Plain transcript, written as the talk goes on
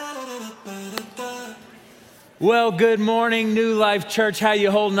Well, good morning, New Life Church. How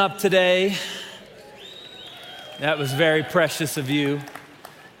you holding up today? That was very precious of you.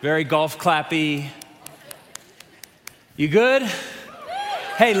 Very golf clappy. You good?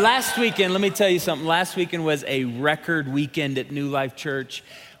 Hey, last weekend, let me tell you something. Last weekend was a record weekend at New Life Church.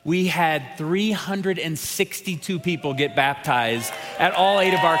 We had 362 people get baptized at all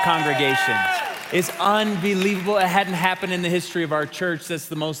 8 of our congregations. It's unbelievable. It hadn't happened in the history of our church. That's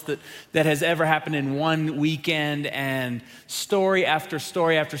the most that has ever happened in one weekend. And story after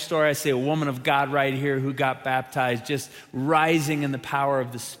story after story, I see a woman of God right here who got baptized, just rising in the power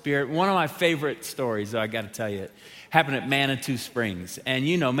of the Spirit. One of my favorite stories, though, I got to tell you, happened at Manitou Springs. And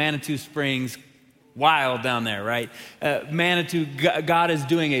you know, Manitou Springs, wild down there, right? Manitou, God is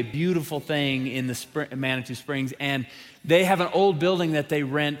doing a beautiful thing in the Manitou Springs, and they have an old building that they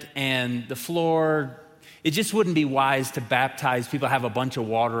rent, and the floor, it just wouldn't be wise to baptize people, have a bunch of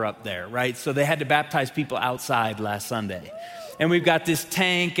water up there, right? So they had to baptize people outside last Sunday. And we've got this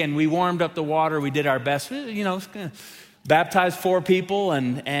tank, and we warmed up the water. We did our best, you know, baptized 4 people,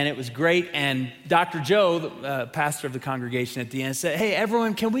 and it was great. And Dr. Joe, the pastor of the congregation at the end, said, hey,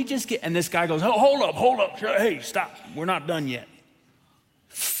 everyone, can we just get, and this guy goes, oh, hold up, hey, stop, we're not done yet.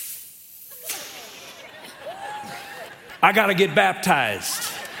 I gotta get baptized.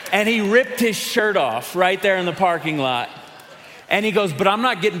 And he ripped his shirt off right there in the parking lot. And he goes, but I'm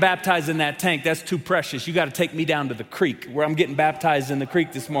not getting baptized in that tank. That's too precious. You gotta take me down to the creek where I'm getting baptized in the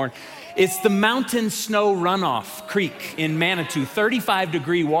creek this morning. It's the Mountain Snow Runoff Creek in Manitou,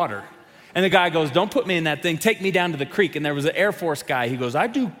 35-degree water. And the guy goes, don't put me in that thing. Take me down to the creek. And there was an Air Force guy. He goes, I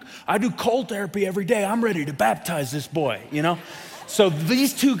do cold therapy every day. I'm ready to baptize this boy, you know? So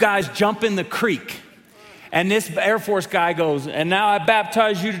these 2 guys jump in the creek. And this Air Force guy goes, and now I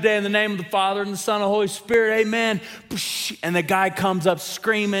baptize you today in the name of the Father and the Son and the Holy Spirit, amen. And the guy comes up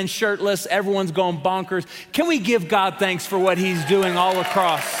screaming, shirtless, everyone's going bonkers. Can we give God thanks for what he's doing all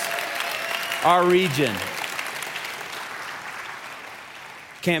across our region?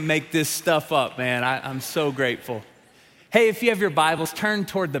 Can't make this stuff up, man. I'm so grateful. Hey, if you have your Bibles, turn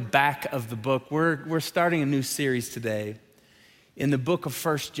toward the back of the book. We're starting a new series today in the book of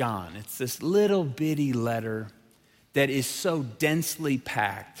 1 John. It's this little bitty letter that is so densely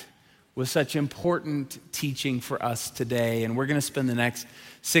packed with such important teaching for us today. And we're going to spend the next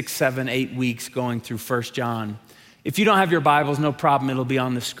 6, 7, 8 weeks going through 1 John. If you don't have your Bibles, no problem. It'll be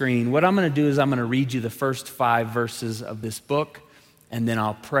on the screen. What I'm going to do is I'm going to read you the first 5 verses of this book, and then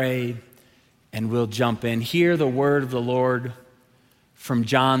I'll pray, and we'll jump in. Hear the word of the Lord from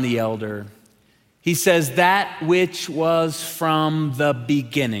John the elder. He says, that which was from the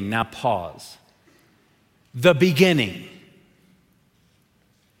beginning. Now pause. The beginning.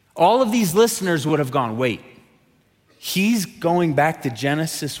 All of these listeners would have gone, wait, he's going back to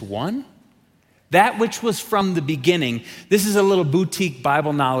Genesis 1? That which was from the beginning. This is a little boutique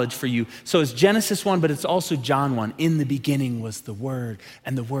Bible knowledge for you. So it's Genesis 1, but it's also John 1. In the beginning was the Word,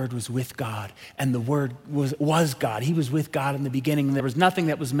 and the Word was with God, and the Word was God. He was with God in the beginning, and there was nothing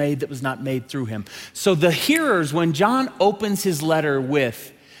that was made that was not made through him. So the hearers, when John opens his letter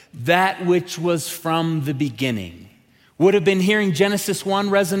with that which was from the beginning, would have been hearing Genesis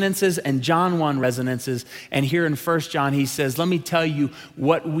 1 resonances and John 1 resonances. And here in 1 John, he says, let me tell you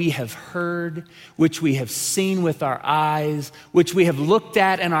what we have heard, which we have seen with our eyes, which we have looked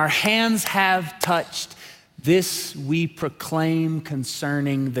at and our hands have touched. This we proclaim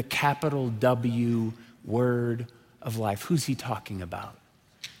concerning the capital W word of life. Who's he talking about?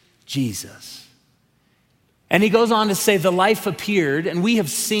 Jesus. And he goes on to say, the life appeared, and we have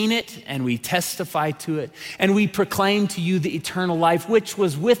seen it, and we testify to it, and we proclaim to you the eternal life, which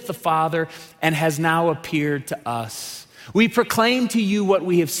was with the Father and has now appeared to us. We proclaim to you what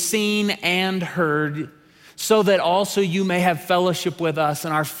we have seen and heard, so that also you may have fellowship with us.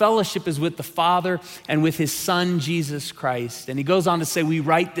 And our fellowship is with the Father and with his Son, Jesus Christ. And he goes on to say, we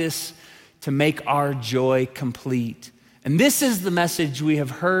write this to make our joy complete. And this is the message we have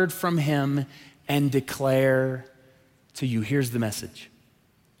heard from him and declare to you. Here's the message.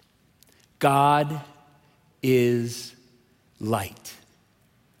 God is light,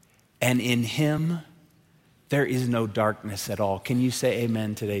 and in him there is no darkness at all. Can you say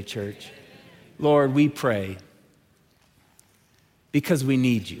amen today, church? Lord, we pray because we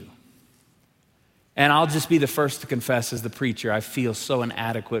need you. And I'll just be the first to confess as the preacher, I feel so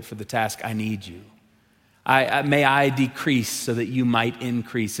inadequate for the task. I need you. May I decrease so that you might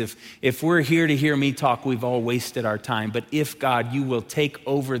increase. If we're here to hear me talk, we've all wasted our time. But if, God, you will take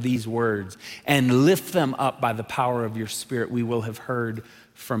over these words and lift them up by the power of your Spirit, we will have heard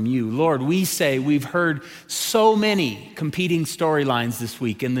from you. Lord, we say we've heard so many competing storylines this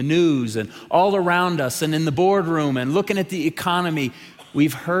week in the news and all around us and in the boardroom and looking at the economy.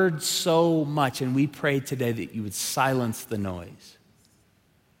 We've heard so much, and we pray today that you would silence the noise.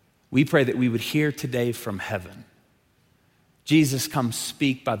 We pray that we would hear today from heaven. Jesus, come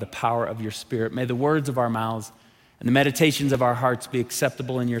speak by the power of your Spirit. May the words of our mouths and the meditations of our hearts be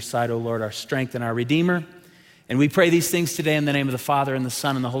acceptable in your sight, O Lord, our strength and our Redeemer. And we pray these things today in the name of the Father and the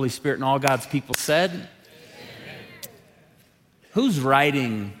Son and the Holy Spirit, and all God's people said. Amen. Who's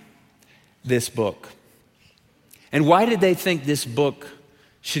writing this book? And why did they think this book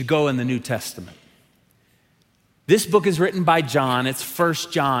should go in the New Testament? This book is written by John. It's 1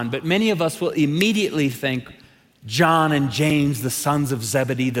 John, but many of us will immediately think John and James, the sons of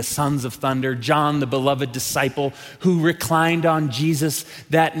Zebedee, the sons of thunder, John, the beloved disciple who reclined on Jesus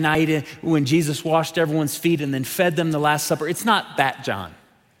that night when Jesus washed everyone's feet and then fed them the Last Supper. It's not that John.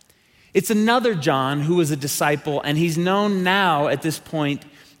 It's another John who was a disciple, and he's known now at this point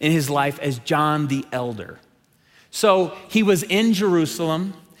in his life as John the Elder. So he was in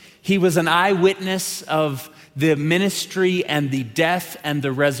Jerusalem. He was an eyewitness of the ministry and the death and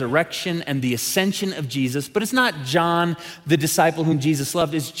the resurrection and the ascension of Jesus. But it's not John, the disciple whom Jesus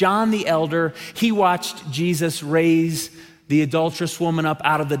loved. It's John the elder. He watched Jesus raise the adulterous woman up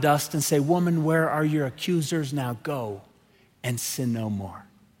out of the dust and say, "Woman, where are your accusers? Now go and sin no more."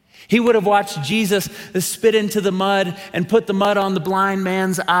 He would have watched Jesus spit into the mud and put the mud on the blind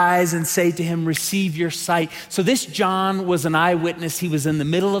man's eyes and say to him, "Receive your sight." So this John was an eyewitness. He was in the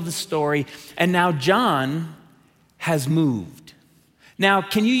middle of the story. And now John has moved. Now,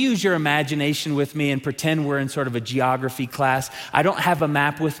 can you use your imagination with me and pretend we're in sort of a geography class? I don't have a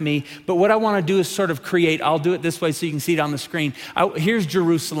map with me, but what I want to do is sort of create, I'll do it this way so you can see it on the screen. Here's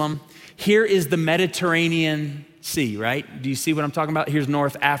Jerusalem. Here is the Mediterranean Sea, right? Do you see what I'm talking about? Here's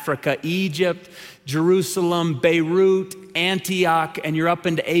North Africa, Egypt, Jerusalem, Beirut, Antioch, and you're up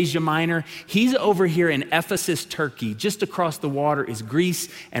into Asia Minor. He's over here in Ephesus, Turkey. Just across the water is Greece,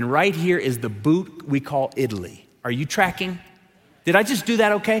 and right here is the boot we call Italy. Are you tracking? Did I just do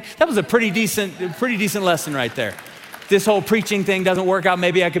that okay? That was a pretty decent lesson right there. This whole preaching thing doesn't work out,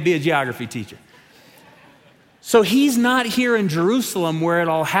 maybe I could be a geography teacher. So he's not here in Jerusalem where it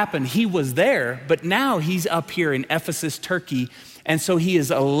all happened. He was there, but now he's up here in Ephesus, Turkey, and so he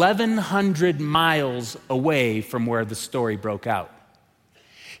is 1,100 miles away from where the story broke out.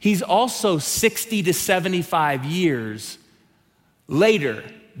 He's also 60 to 75 years later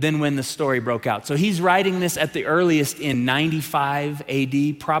than when the story broke out. So he's writing this at the earliest in 95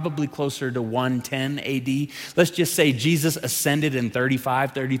 AD, probably closer to 110 AD. Let's just say Jesus ascended in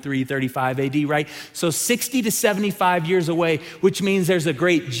 35 AD, right? So 60 to 75 years away, which means there's a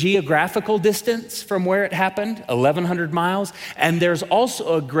great geographical distance from where it happened, 1,100 miles, and there's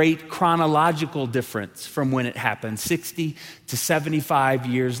also a great chronological difference from when it happened, 60 to 75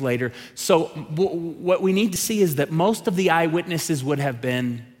 years later. So what we need to see is that most of the eyewitnesses would have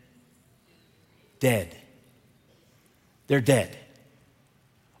been dead. They're dead.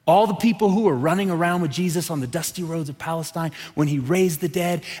 All the people who were running around with Jesus on the dusty roads of Palestine, when he raised the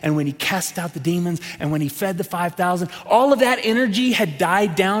dead and when he cast out the demons and when he fed the 5,000, all of that energy had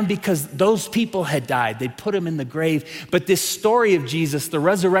died down because those people had died. They put him in the grave. But this story of Jesus, the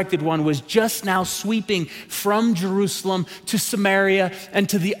resurrected one, was just now sweeping from Jerusalem to Samaria and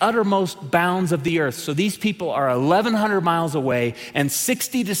to the uttermost bounds of the earth. So these people are 1,100 miles away and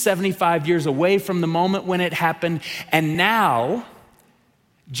 60 to 75 years away from the moment when it happened. And now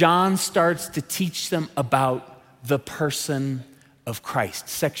John starts to teach them about the person of Christ.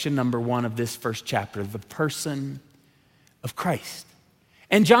 Section number 1 of this first chapter, the person of Christ.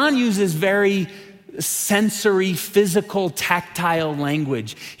 And John uses very sensory, physical, tactile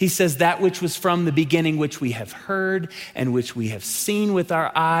language. He says that which was from the beginning, which we have heard and which we have seen with our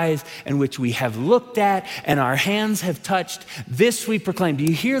eyes and which we have looked at and our hands have touched, this we proclaim. Do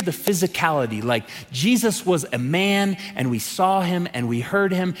you hear the physicality? Like Jesus was a man and we saw him and we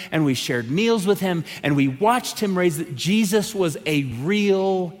heard him and we shared meals with him and we watched him raise. Jesus was a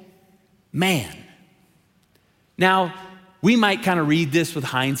real man. Now, we might kind of read this with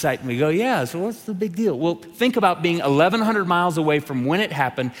hindsight and we go, yeah, so what's the big deal? Well, think about being 1,100 miles away from when it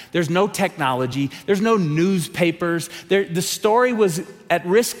happened. There's no technology. There's no newspapers. The story was at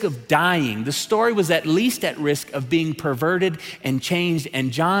risk of dying. The story was at least at risk of being perverted and changed.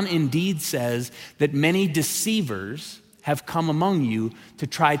 And John indeed says that many deceivers have come among you to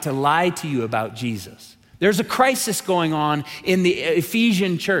try to lie to you about Jesus. There's a crisis going on in the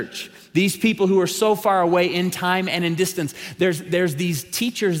Ephesian church. These people who are so far away in time and in distance, there's these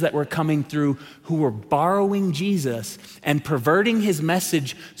teachers that were coming through who were borrowing Jesus and perverting his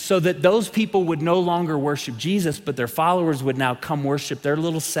message so that those people would no longer worship Jesus, but their followers would now come worship their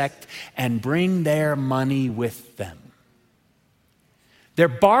little sect and bring their money with them. They're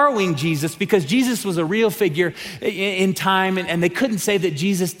borrowing Jesus because Jesus was a real figure in time, and they couldn't say that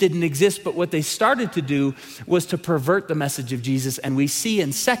Jesus didn't exist, but what they started to do was to pervert the message of Jesus, and we see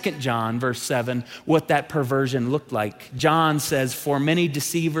in 2 John, verse 7, what that perversion looked like. John says, "For many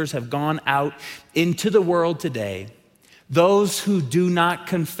deceivers have gone out into the world today, those who do not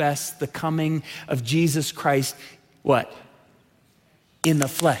confess the coming of Jesus Christ," what? "In the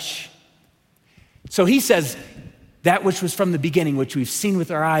flesh." So he says, that which was from the beginning, which we've seen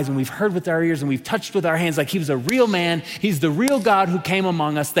with our eyes and we've heard with our ears and we've touched with our hands, like he was a real man. He's the real God who came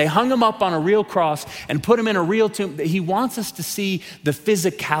among us. They hung him up on a real cross and put him in a real tomb. He wants us to see the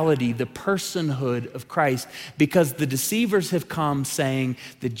physicality, the personhood of Christ, because the deceivers have come saying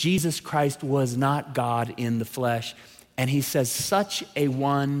that Jesus Christ was not God in the flesh. And he says such a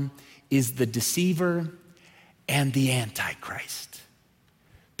one is the deceiver and the Antichrist.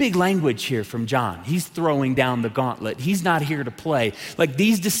 Big language here from John. He's throwing down the gauntlet. He's not here to play. Like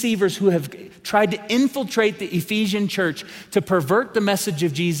these deceivers who have tried to infiltrate the Ephesian church to pervert the message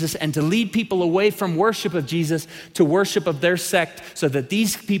of Jesus and to lead people away from worship of Jesus to worship of their sect so that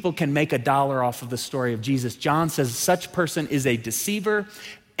these people can make $1 off of the story of Jesus. John says such person is a deceiver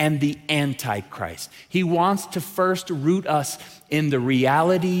and the Antichrist. He wants to first root us in the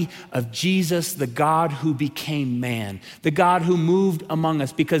reality of Jesus, the God who became man, the God who moved among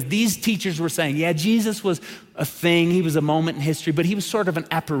us, because these teachers were saying, yeah, Jesus was a thing, he was a moment in history, but he was sort of an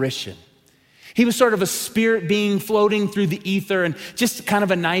apparition. He was sort of a spirit being floating through the ether and just kind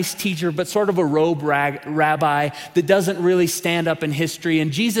of a nice teacher, but sort of a robe rabbi that doesn't really stand up in history.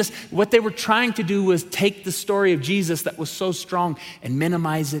 And Jesus, what they were trying to do was take the story of Jesus that was so strong and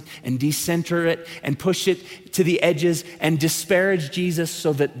minimize it and decenter it and push it to the edges and disparage Jesus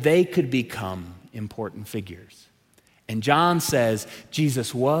so that they could become important figures. And John says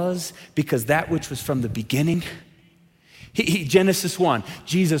Jesus was, because that which was from the beginning, Genesis 1,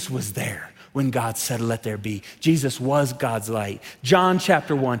 Jesus was there when God said, let there be. Jesus was God's light. John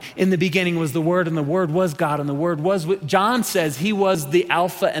chapter 1, in the beginning was the Word, and the Word was God, and the Word was with. John says he was the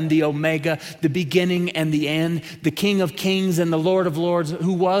Alpha and the Omega, the beginning and the end, the King of kings and the Lord of lords,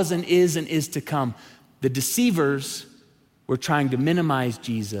 who was and is to come. The deceivers were trying to minimize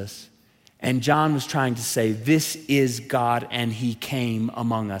Jesus, and John was trying to say, this is God, and he came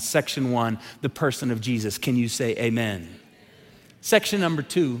among us. Section 1, the person of Jesus. Can you say amen? Section number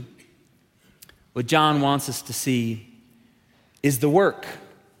 2, what John wants us to see is the work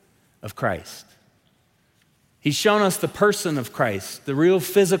of Christ. He's shown us the person of Christ, the real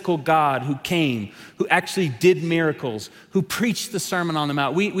physical God who came, who actually did miracles, who preached the Sermon on the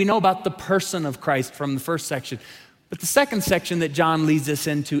Mount. We know about the person of Christ from the first section. But the second section that John leads us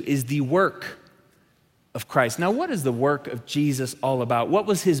into is the work of Christ. Now, what is the work of Jesus all about? What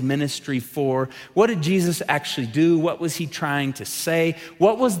was his ministry for? What did Jesus actually do? What was he trying to say?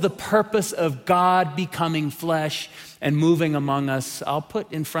 What was the purpose of God becoming flesh and moving among us? I'll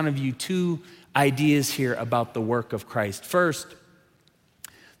put in front of you 2 ideas here about the work of Christ. First,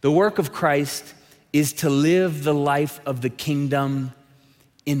 the work of Christ is to live the life of the kingdom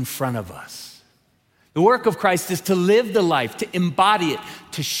in front of us. The work of Christ is to live the life, to embody it,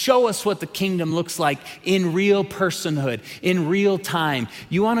 to show us what the kingdom looks like in real personhood, in real time.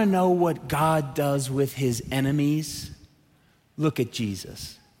 You want to know what God does with his enemies? Look at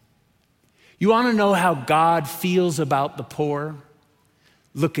Jesus. You want to know how God feels about the poor?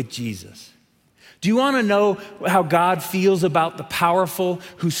 Look at Jesus. Do you want to know how God feels about the powerful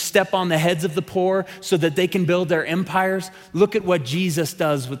who step on the heads of the poor so that they can build their empires? Look at what Jesus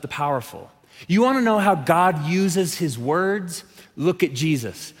does with the powerful. You want to know how God uses his words? Look at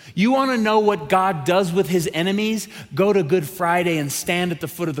Jesus. You want to know what God does with his enemies? Go to Good Friday and stand at the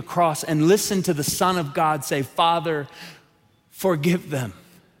foot of the cross and listen to the Son of God say, Father, forgive them,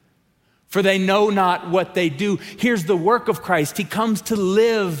 for they know not what they do. Here's the work of Christ. He comes to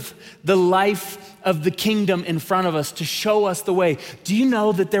live the life of the kingdom in front of us, to show us the way. Do you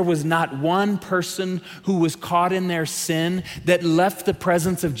know that there was not one person who was caught in their sin that left the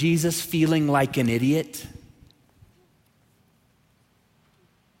presence of Jesus feeling like an idiot?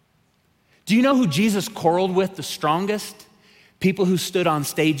 Do you know who Jesus quarreled with the strongest? People who stood on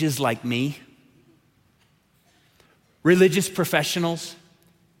stages like me. Religious professionals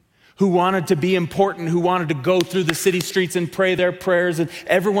who wanted to be important, who wanted to go through the city streets and pray their prayers and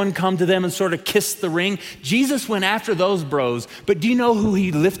everyone come to them and sort of kiss the ring. Jesus went after those bros, but do you know who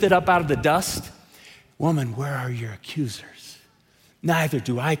he lifted up out of the dust? Woman, where are your accusers? Neither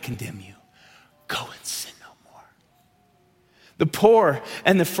do I condemn you. Go and sin no more. The poor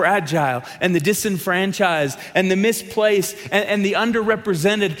and the fragile and the disenfranchised and the misplaced and the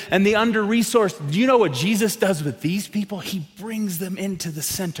underrepresented and the under-resourced. Do you know what Jesus does with these people? He brings them into the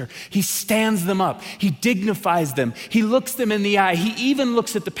center. He stands them up. He dignifies them. He looks them in the eye. He even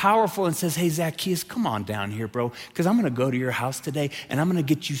looks at the powerful and says, hey, Zacchaeus, come on down here, bro, because I'm going to go to your house today and I'm going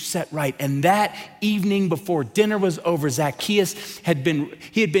to get you set right. And that evening before dinner was over, Zacchaeus had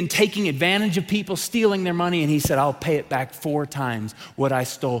been taking advantage of people, stealing their money, and he said, I'll pay it back 4 times what I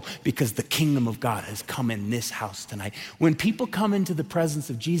stole because the kingdom of God has come in this house tonight. When people come into the presence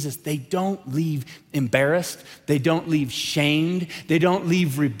of Jesus, they don't leave embarrassed. They don't leave shamed. They don't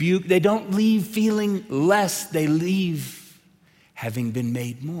leave rebuked. They don't leave feeling less. They leave having been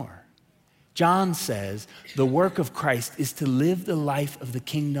made more. John says the work of Christ is to live the life of the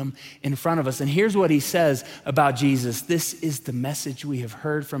kingdom in front of us. And here's what he says about Jesus. This is the message we have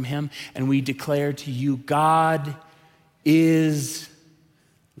heard from him, and we declare to you, God is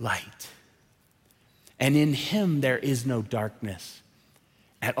light, and in him there is no darkness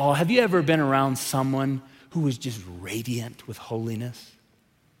at all. Have you ever been around someone who was just radiant with holiness?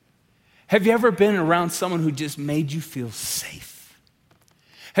 Have you ever been around someone who just made you feel safe?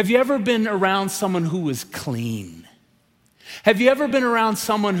 Have you ever been around someone who was clean? Have you ever been around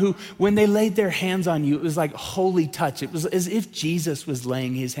someone who, when they laid their hands on you, it was like holy touch. It was as if Jesus was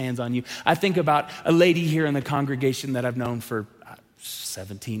laying his hands on you. I think about a lady here in the congregation that I've known for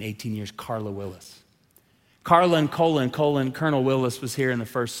 17, 18 years, Carla Willis. Carla and Colonel Willis was here in the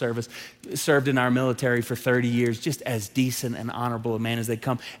first service, served in our military for 30 years, just as decent and honorable a man as they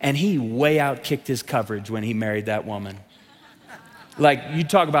come. And he way out kicked his coverage when he married that woman. Like, you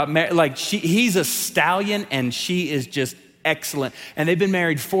talk about, he's a stallion and she is just excellent. And they've been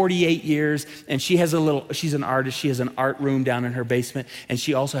married 48 years, and she's an artist. She has an art room down in her basement, and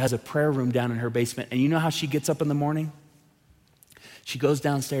she also has a prayer room down in her basement. And you know how she gets up in the morning? She goes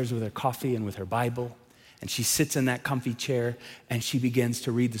downstairs with her coffee and with her Bible, and she sits in that comfy chair, and she begins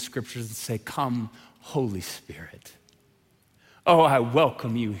to read the scriptures and say, come, Holy Spirit. Oh, I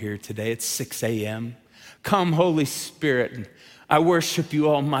welcome you here today. It's 6 a.m. Come, Holy Spirit. I worship you,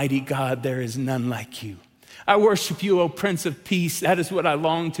 Almighty God. There is none like you. I worship you, O Prince of Peace. That is what I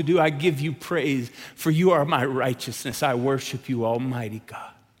long to do. I give you praise, for you are my righteousness. I worship you, Almighty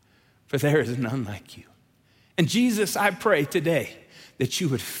God, for there is none like you. And Jesus, I pray today that you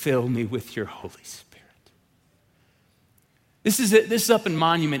would fill me with your Holy Spirit. This is up in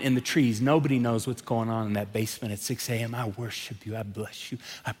Monument in the trees. Nobody knows what's going on in that basement at 6 a.m. I worship you. I bless you.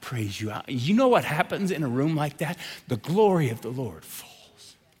 I praise you. You know what happens in a room like that? The glory of the Lord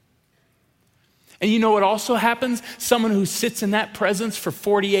falls. And you know what also happens? Someone who sits in that presence for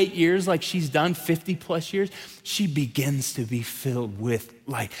 48 years, like she's done 50 plus years, she begins to be filled with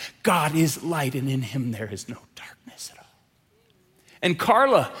light. God is light, and in him there is no darkness at all. And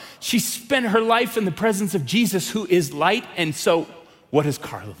Carla, she spent her life in the presence of Jesus, who is light. And so what does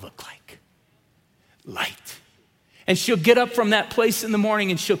Carla look like? Light. And she'll get up from that place in the morning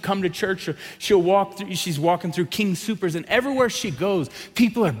and she'll come to church, or she's walking through King Soopers, and everywhere she goes,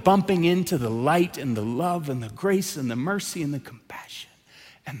 people are bumping into the light and the love and the grace and the mercy and the compassion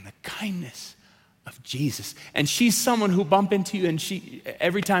and the kindness of Jesus. And she's someone who bump into you, and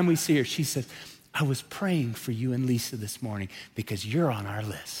every time we see her, she says, I was praying for you and Lisa this morning because you're on our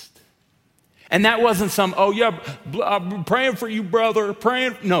list. And that wasn't I'm praying for you, brother,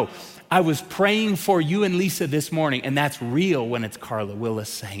 No, I was praying for you and Lisa this morning, and that's real when it's Carla Willis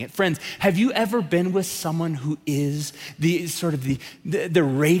saying it. Friends, have you ever been with someone who is the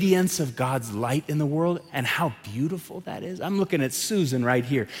radiance of God's light in the world, and how beautiful that is? I'm looking at Susan right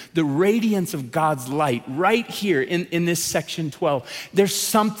here. The radiance of God's light right here in this section 12. There's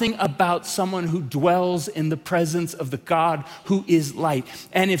something about someone who dwells in the presence of the God who is light.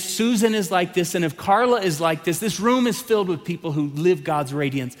 And if Susan is like this, and if Carla is like this room is filled with people who live God's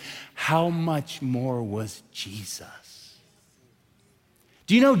radiance. How much more was Jesus?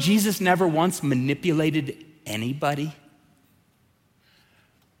 Do you know Jesus never once manipulated anybody?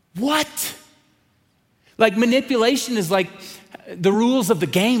 What? Like, manipulation is like the rules of the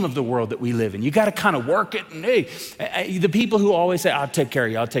game of the world that we live in. You got to kind of work it. And hey, the people who always say, I'll take care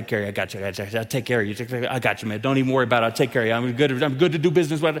of you. I'll take care of you. I got you. I'll take care of you. I got you, man. Don't even worry about it. I'll take care of you. I'm good to do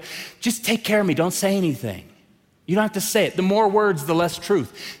business with. Just take care of me. Don't say anything. You don't have to say it. The more words, the less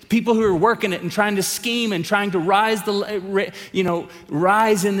truth. People who are working it and trying to scheme and trying to rise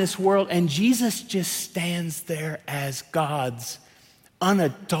in this world. And Jesus just stands there as God's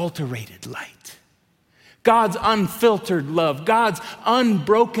unadulterated light, God's unfiltered love, God's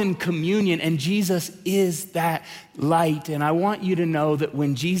unbroken communion. And Jesus is that light. And I want you to know that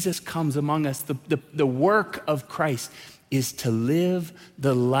when Jesus comes among us, the work of Christ is to live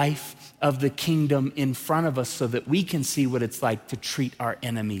the life of the kingdom in front of us so that we can see what it's like to treat our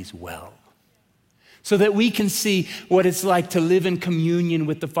enemies well. So that we can see what it's like to live in communion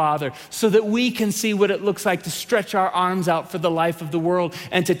with the Father. So that we can see what it looks like to stretch our arms out for the life of the world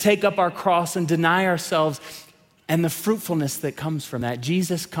and to take up our cross and deny ourselves and the fruitfulness that comes from that.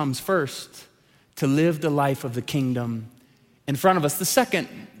 Jesus comes first to live the life of the kingdom in front of us. The second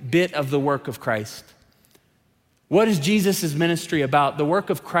bit of the work of Christ. What is Jesus' ministry about? The work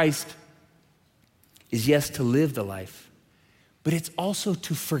of Christ is, yes, to live the life, but it's also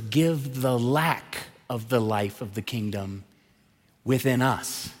to forgive the lack of the life of the kingdom within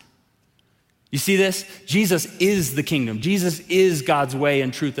us. You see this? Jesus is the kingdom. Jesus is God's way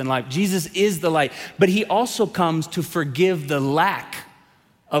and truth and life. Jesus is the light, but he also comes to forgive the lack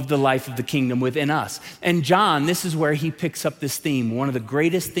of the life of the kingdom within us. And John, this is where he picks up this theme. One of the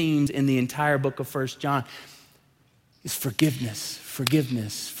greatest themes in the entire book of 1 John is forgiveness,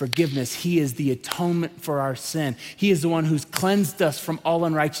 forgiveness, forgiveness. He is the atonement for our sin. He is the one who's cleansed us from all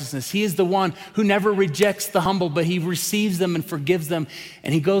unrighteousness. He is the one who never rejects the humble, but he receives them and forgives them.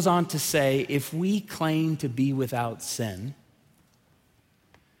 And he goes on to say, if we claim to be without sin,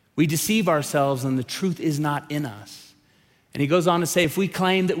 we deceive ourselves and the truth is not in us. And he goes on to say, if we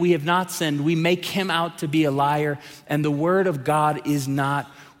claim that we have not sinned, we make him out to be a liar and the word of God is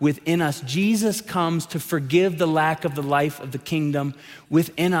not within us. Jesus comes to forgive the lack of the life of the kingdom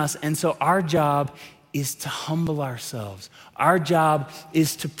within us. And so our job is to humble ourselves. Our job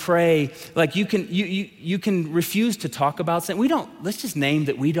is to pray. Like you can refuse to talk about sin. Let's just name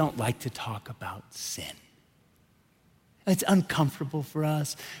that we don't like to talk about sin. It's uncomfortable for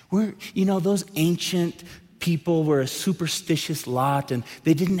us. Those ancient people were a superstitious lot and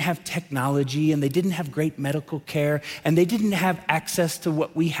they didn't have technology and they didn't have great medical care and they didn't have access to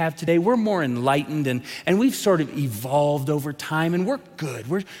what we have today. We're more enlightened and we've sort of evolved over time and we're good.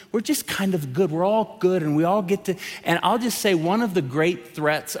 We're just kind of good. We're all good and we all get to, and I'll just say one of the great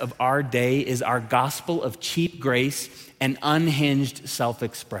threats of our day is our gospel of cheap grace and unhinged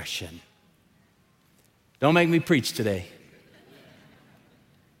self-expression. Don't make me preach today.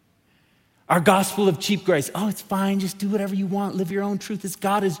 Our gospel of cheap grace. Oh, it's fine. Just do whatever you want. Live your own truth.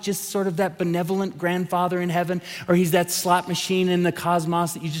 God is just sort of that benevolent grandfather in heaven, or he's that slot machine in the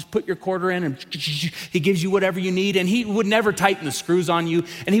cosmos that you just put your quarter in and he gives you whatever you need. And he would never tighten the screws on you.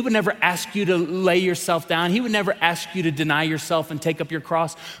 And he would never ask you to lay yourself down. He would never ask you to deny yourself and take up your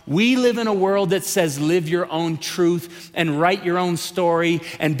cross. We live in a world that says live your own truth and write your own story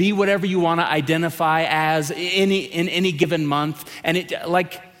and be whatever you want to identify as in any given month. And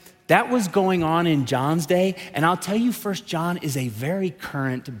that was going on in John's day, and I'll tell you, 1 John is a very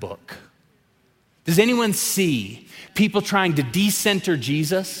current book. Does anyone see people trying to decenter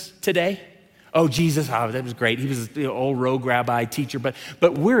Jesus today? Oh, Jesus, that was great. He was an old rogue rabbi teacher, but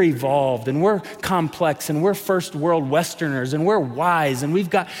we're evolved and we're complex and we're first world Westerners and we're wise and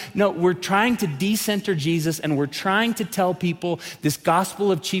we're trying to decenter Jesus and we're trying to tell people this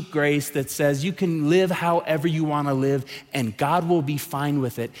gospel of cheap grace that says you can live however you want to live and God will be fine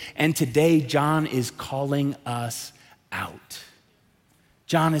with it. And today, John is calling us out.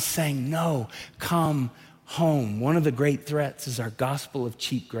 John is saying, no, come home. One of the great threats is our gospel of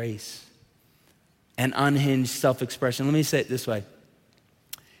cheap grace and unhinged self-expression. Let me say it this way.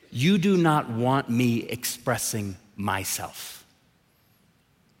 You do not want me expressing myself.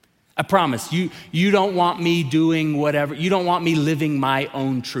 I promise, you don't want me doing whatever. You don't want me living my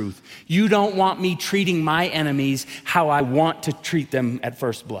own truth. You don't want me treating my enemies how I want to treat them at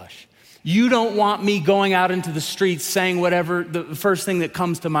first blush. You don't want me going out into the streets saying whatever the first thing that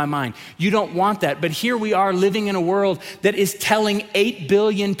comes to my mind. You don't want that. But here we are living in a world that is telling 8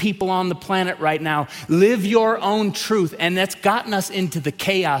 billion people on the planet right now, live your own truth. And that's gotten us into the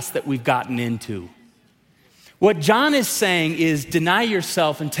chaos that we've gotten into. What John is saying is deny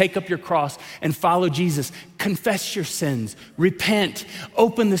yourself and take up your cross and follow Jesus. Confess your sins, repent,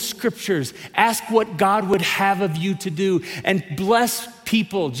 open the scriptures, ask what God would have of you to do, and bless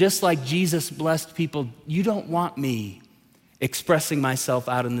people just like Jesus blessed people. You don't want me expressing myself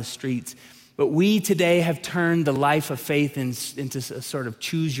out in the streets, but we today have turned the life of faith into a sort of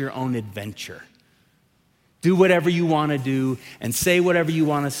choose your own adventure. Do whatever you want to do and say whatever you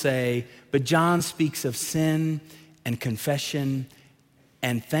want to say. But John speaks of sin and confession,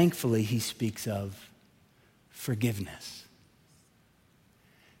 and thankfully he speaks of forgiveness.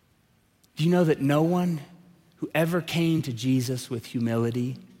 Do you know that no one who ever came to Jesus with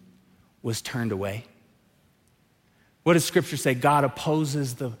humility was turned away? What does Scripture say? God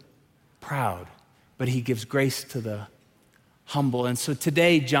opposes the proud, but he gives grace to the humble. And so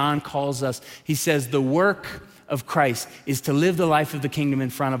today, John calls us, he says, the work of Christ is to live the life of the kingdom in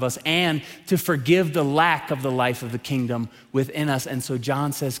front of us and to forgive the lack of the life of the kingdom within us. And so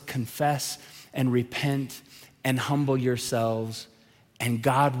John says, confess and repent and humble yourselves, and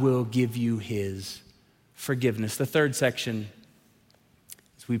God will give you his forgiveness. The third section,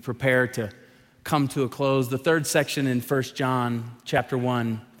 as we prepare to come to a close, the third section in 1 John chapter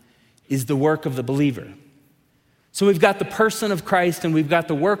 1 is the work of the believer. So we've got the person of Christ and we've got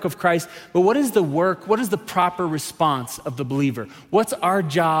the work of Christ, but what is the work, what is the proper response of the believer? What's our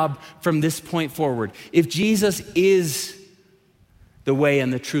job from this point forward? If Jesus is the way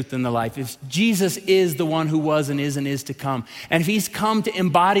and the truth and the life, if Jesus is the one who was and is to come, and if he's come to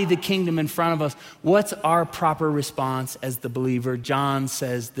embody the kingdom in front of us, what's our proper response as the believer? John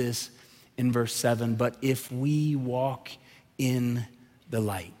says this in verse 7, but if we walk in the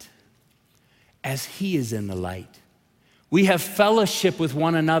light, as he is in the light, we have fellowship with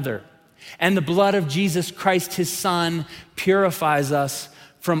one another, and the blood of Jesus Christ, his son, purifies us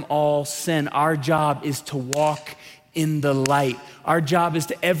from all sin. Our job is to walk in the light. Our job is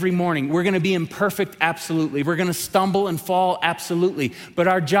to every morning. We're going to be imperfect, absolutely. We're going to stumble and fall, absolutely. But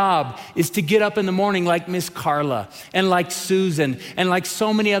our job is to get up in the morning like Miss Carla and like Susan and like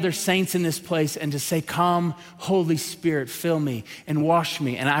so many other saints in this place and to say, come, Holy Spirit, fill me and wash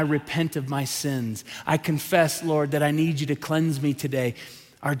me. And I repent of my sins. I confess, Lord, that I need you to cleanse me today.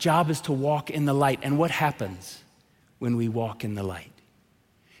 Our job is to walk in the light. And what happens when we walk in the light?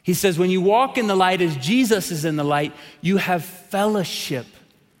 He says, when you walk in the light as Jesus is in the light, you have fellowship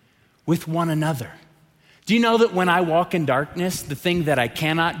with one another. Do you know that when I walk in darkness, the thing that I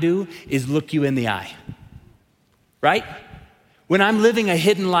cannot do is look you in the eye? Right? When I'm living a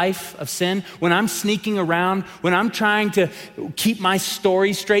hidden life of sin, when I'm sneaking around, when I'm trying to keep my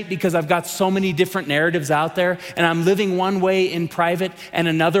story straight because I've got so many different narratives out there and I'm living one way in private and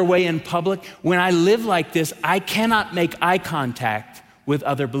another way in public, when I live like this, I cannot make eye contact with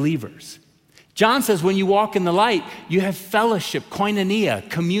other believers. John says when you walk in the light, you have fellowship, koinonia,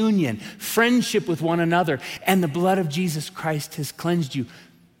 communion, friendship with one another, and the blood of Jesus Christ has cleansed you.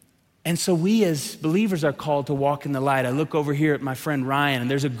 And so we as believers are called to walk in the light. I look over here at my friend Ryan,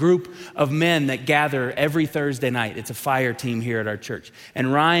 and there's a group of men that gather every Thursday night. It's a fire team here at our church.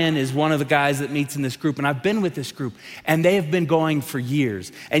 And Ryan is one of the guys that meets in this group, and I've been with this group, and they have been going for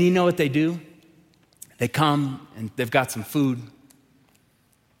years. And you know what they do? They come, and they've got some food,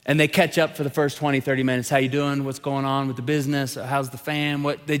 and they catch up for the first 20, 30 minutes. How you doing? What's going on with the business? How's the fam?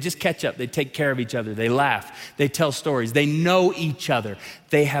 They just catch up. They take care of each other. They laugh. They tell stories. They know each other.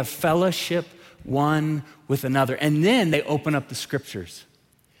 They have fellowship one with another. And then they open up the scriptures.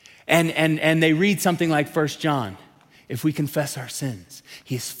 And they read something like 1 John. If we confess our sins,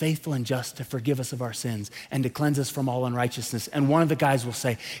 he is faithful and just to forgive us of our sins and to cleanse us from all unrighteousness. And one of the guys will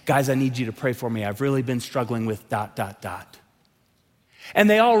say, guys, I need you to pray for me. I've really been struggling with ... And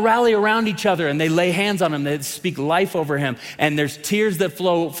they all rally around each other and they lay hands on him. They speak life over him. And there's tears that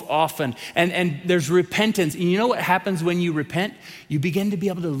flow often. And there's repentance. And you know what happens when you repent? You begin to be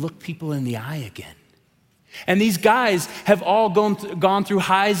able to look people in the eye again. And these guys have all gone through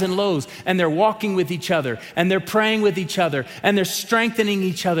highs and lows. And they're walking with each other. And they're praying with each other. And they're strengthening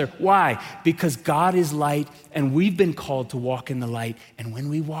each other. Why? Because God is light and we've been called to walk in the light. And when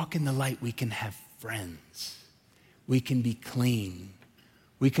we walk in the light, we can have friends. We can be clean.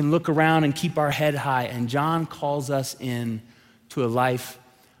 We can look around and keep our head high. And John calls us in to a life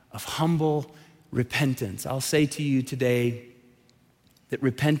of humble repentance. I'll say to you today that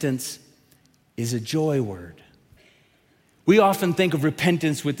repentance is a joy word. We often think of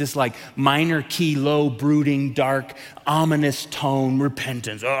repentance with this like minor key, low, brooding, dark, ominous tone,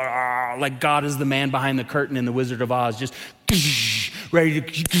 repentance. Like God is the man behind the curtain in The Wizard of Oz, just ready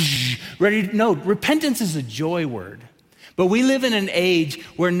to. No, repentance is a joy word. But we live in an age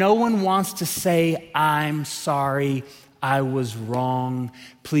where no one wants to say, I'm sorry, I was wrong,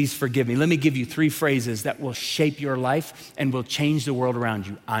 please forgive me. Let me give you 3 phrases that will shape your life and will change the world around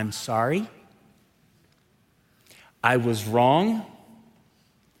you. I'm sorry, I was wrong,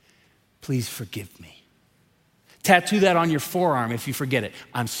 please forgive me. Tattoo that on your forearm if you forget it.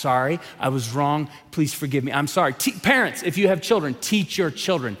 I'm sorry, I was wrong, please forgive me. I'm sorry. Parents, if you have children, teach your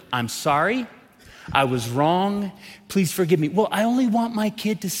children. I'm sorry, I was wrong. Please forgive me. Well, I only want my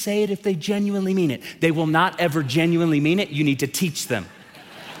kid to say it if they genuinely mean it. They will not ever genuinely mean it. You need to teach them.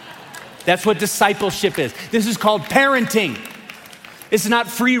 That's what discipleship is. This is called parenting. It's not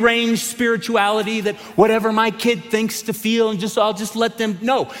free range spirituality that whatever my kid thinks to feel and I'll just let them.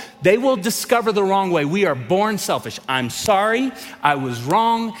 No, they will discover the wrong way. We are born selfish. I'm sorry. I was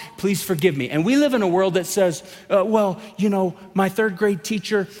wrong. Please forgive me. And we live in a world that says, my third grade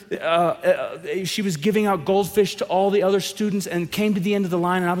teacher, she was giving out goldfish to all the other students and came to the end of the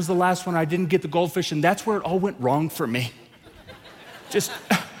line and I was the last one. I didn't get the goldfish and that's where it all went wrong for me.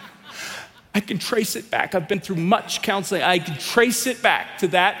 I can trace it back. I've been through much counseling. I can trace it back to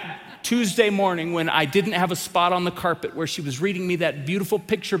that Tuesday morning when I didn't have a spot on the carpet where she was reading me that beautiful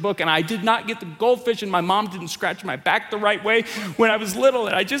picture book and I did not get the goldfish and my mom didn't scratch my back the right way when I was little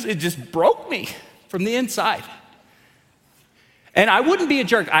and it just broke me from the inside. And I wouldn't be a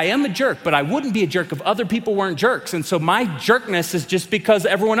jerk. I am a jerk, but I wouldn't be a jerk if other people weren't jerks. And so my jerkness is just because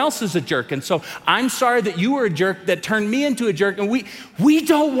everyone else is a jerk. And so I'm sorry that you were a jerk that turned me into a jerk. And we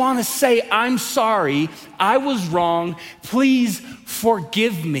don't want to say, I'm sorry, I was wrong, please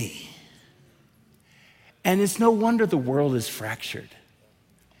forgive me. And it's no wonder the world is fractured.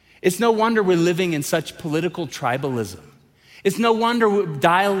 It's no wonder we're living in such political tribalism. It's no wonder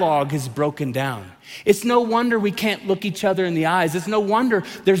dialogue is broken down. It's no wonder we can't look each other in the eyes. It's no wonder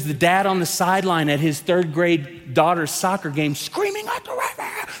there's the dad on the sideline at his third grade daughter's soccer game screaming at the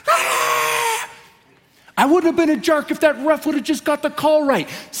ref. Ah! I wouldn't have been a jerk if that ref would have just got the call right.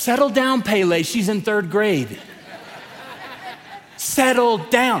 Settle down, Pele. She's in third grade. Settle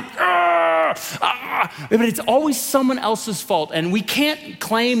down. But it's always someone else's fault. And we can't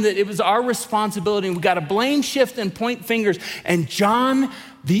claim that it was our responsibility. And we got to blame shift and point fingers. And John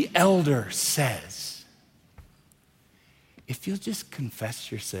the elder says, if you'll just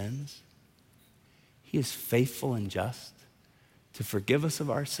confess your sins, he is faithful and just to forgive us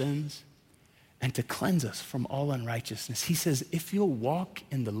of our sins and to cleanse us from all unrighteousness. He says, if you'll walk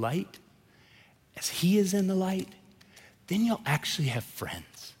in the light as he is in the light, then you'll actually have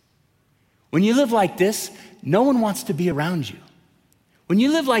friends. When you live like this, no one wants to be around you. When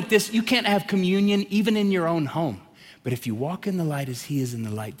you live like this, you can't have communion even in your own home. But if you walk in the light as he is in the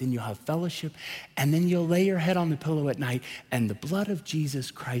light, then you'll have fellowship, and then you'll lay your head on the pillow at night, and the blood of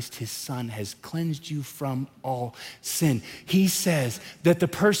Jesus Christ, his son, has cleansed you from all sin. He says that the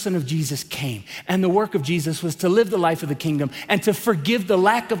person of Jesus came, and the work of Jesus was to live the life of the kingdom and to forgive the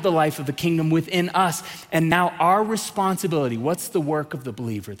lack of the life of the kingdom within us. And now our responsibility, what's the work of the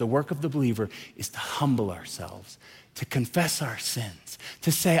believer? The work of the believer is to humble ourselves, to confess our sins,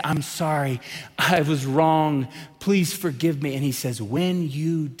 to say, I'm sorry, I was wrong, please forgive me. And he says, when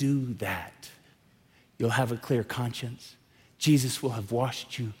you do that, you'll have a clear conscience. Jesus will have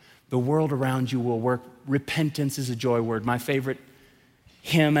washed you. The world around you will work. Repentance is a joy word. My favorite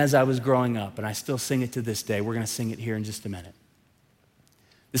hymn as I was growing up, and I still sing it to this day. We're going to sing it here in just a minute.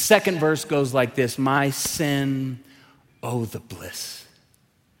 The second verse goes like this: my sin, oh, the bliss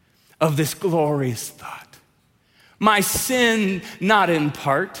of this glorious thought. My sin, not in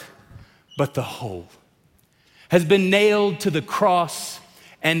part, but the whole, has been nailed to the cross,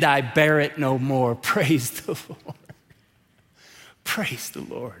 and I bear it no more. Praise the Lord. Praise the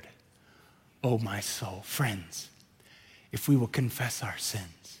Lord, oh my soul. Friends, if we will confess our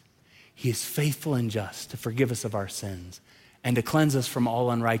sins, he is faithful and just to forgive us of our sins and to cleanse us from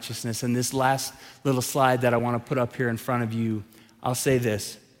all unrighteousness. And this last little slide that I want to put up here in front of you, I'll say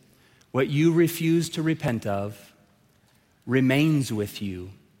this: what you refuse to repent of remains with you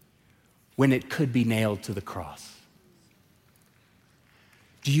when it could be nailed to the cross.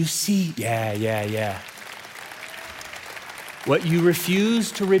 Do you see? Yeah. What you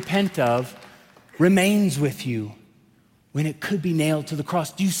refuse to repent of remains with you when it could be nailed to the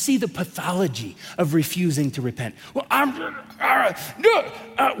cross. Do you see the pathology of refusing to repent? Well,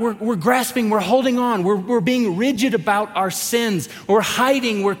 we're grasping, we're holding on, we're being rigid about our sins, we're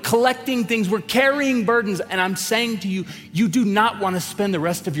hiding, we're collecting things, we're carrying burdens. And I'm saying to you, you do not want to spend the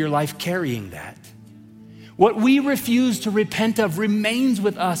rest of your life carrying that. What we refuse to repent of remains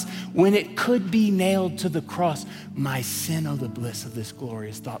with us when it could be nailed to the cross. My sin, oh, the bliss of this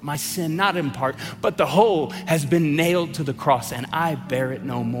glorious thought. My sin, not in part, but the whole, has been nailed to the cross, and I bear it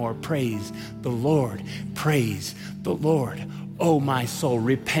no more. Praise the Lord. Praise the Lord. Oh, my soul.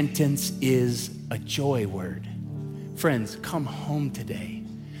 Repentance is a joy word. Friends, come home today.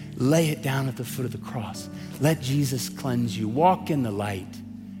 Lay it down at the foot of the cross. Let Jesus cleanse you. Walk in the light,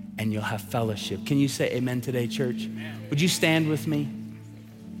 and you'll have fellowship. Can you say amen today, church? Amen. Would you stand with me?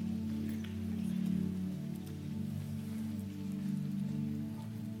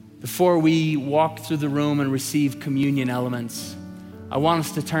 Before we walk through the room and receive communion elements, I want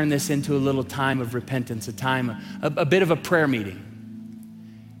us to turn this into a little time of repentance, a bit of a prayer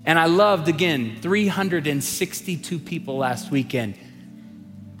meeting. And I loved, again, 362 people last weekend.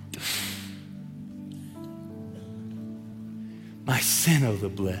 My sin, oh, the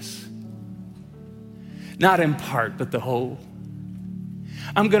bliss. Not in part, but the whole.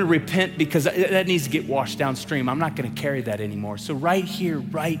 I'm going to repent because that needs to get washed downstream. I'm not going to carry that anymore. So right here,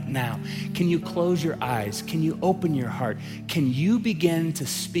 right now, can you close your eyes? Can you open your heart? Can you begin to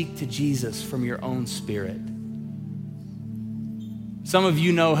speak to Jesus from your own spirit? Some of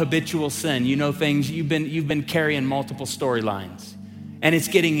you know habitual sin. You know things, you've been carrying multiple storylines. And it's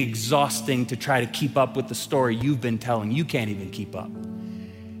getting exhausting to try to keep up with the story you've been telling. You can't even keep up.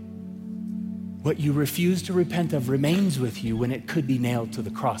 What you refuse to repent of remains with you when it could be nailed to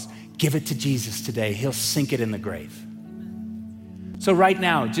the cross. Give it to Jesus today. He'll sink it in the grave. So right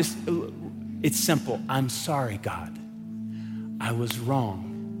now, it's simple. I'm sorry, God. I was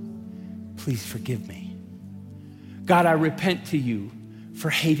wrong. Please forgive me. God, I repent to you for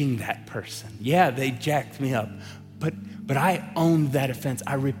hating that person. Yeah, they jacked me up, but I owned that offense.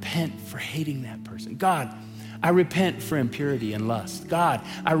 I repent for hating that person. God, I repent for impurity and lust. God,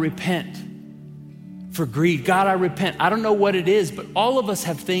 I repent for greed. God, I repent. I don't know what it is, but all of us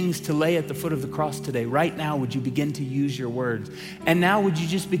have things to lay at the foot of the cross today. Right now, would you begin to use your words? And now would you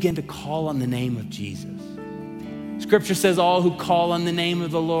just begin to call on the name of Jesus? Scripture says all who call on the name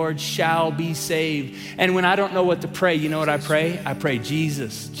of the Lord shall be saved. And when I don't know what to pray, you know what I pray? I pray,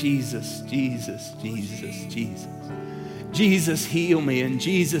 Jesus, Jesus, Jesus, Jesus, Jesus. Jesus, heal me, and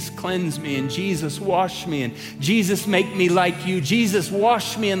Jesus, cleanse me, and Jesus, wash me, and Jesus, make me like you. Jesus,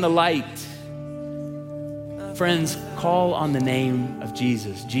 wash me in the light. Friends, call on the name of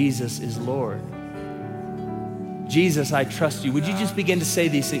Jesus. Jesus is Lord. Jesus, I trust you. Would you just begin to say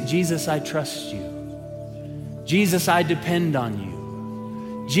these things? Jesus, I trust you. Jesus, I depend on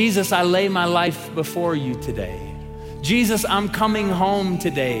you. Jesus, I lay my life before you today. Jesus, I'm coming home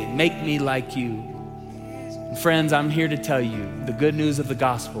today. Make me like you. And friends, I'm here to tell you the good news of the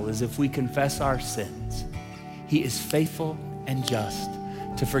gospel is if we confess our sins, he is faithful and just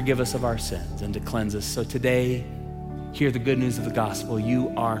to forgive us of our sins and to cleanse us. So today, hear the good news of the gospel.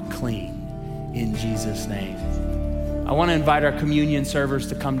 You are clean in Jesus' name. I want to invite our communion servers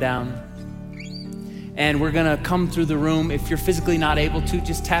to come down. And we're going to come through the room. If you're physically not able to,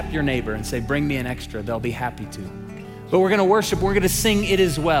 just tap your neighbor and say, bring me an extra. They'll be happy to. But we're going to worship. We're going to sing It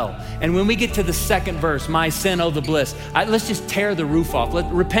Is Well. And when we get to the second verse, my sin, oh, the bliss, let's just tear the roof off.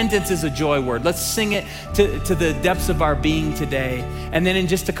 Repentance is a joy word. Let's sing it to the depths of our being today. And then in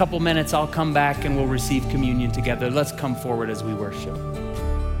just a couple minutes, I'll come back and we'll receive communion together. Let's come forward as we worship.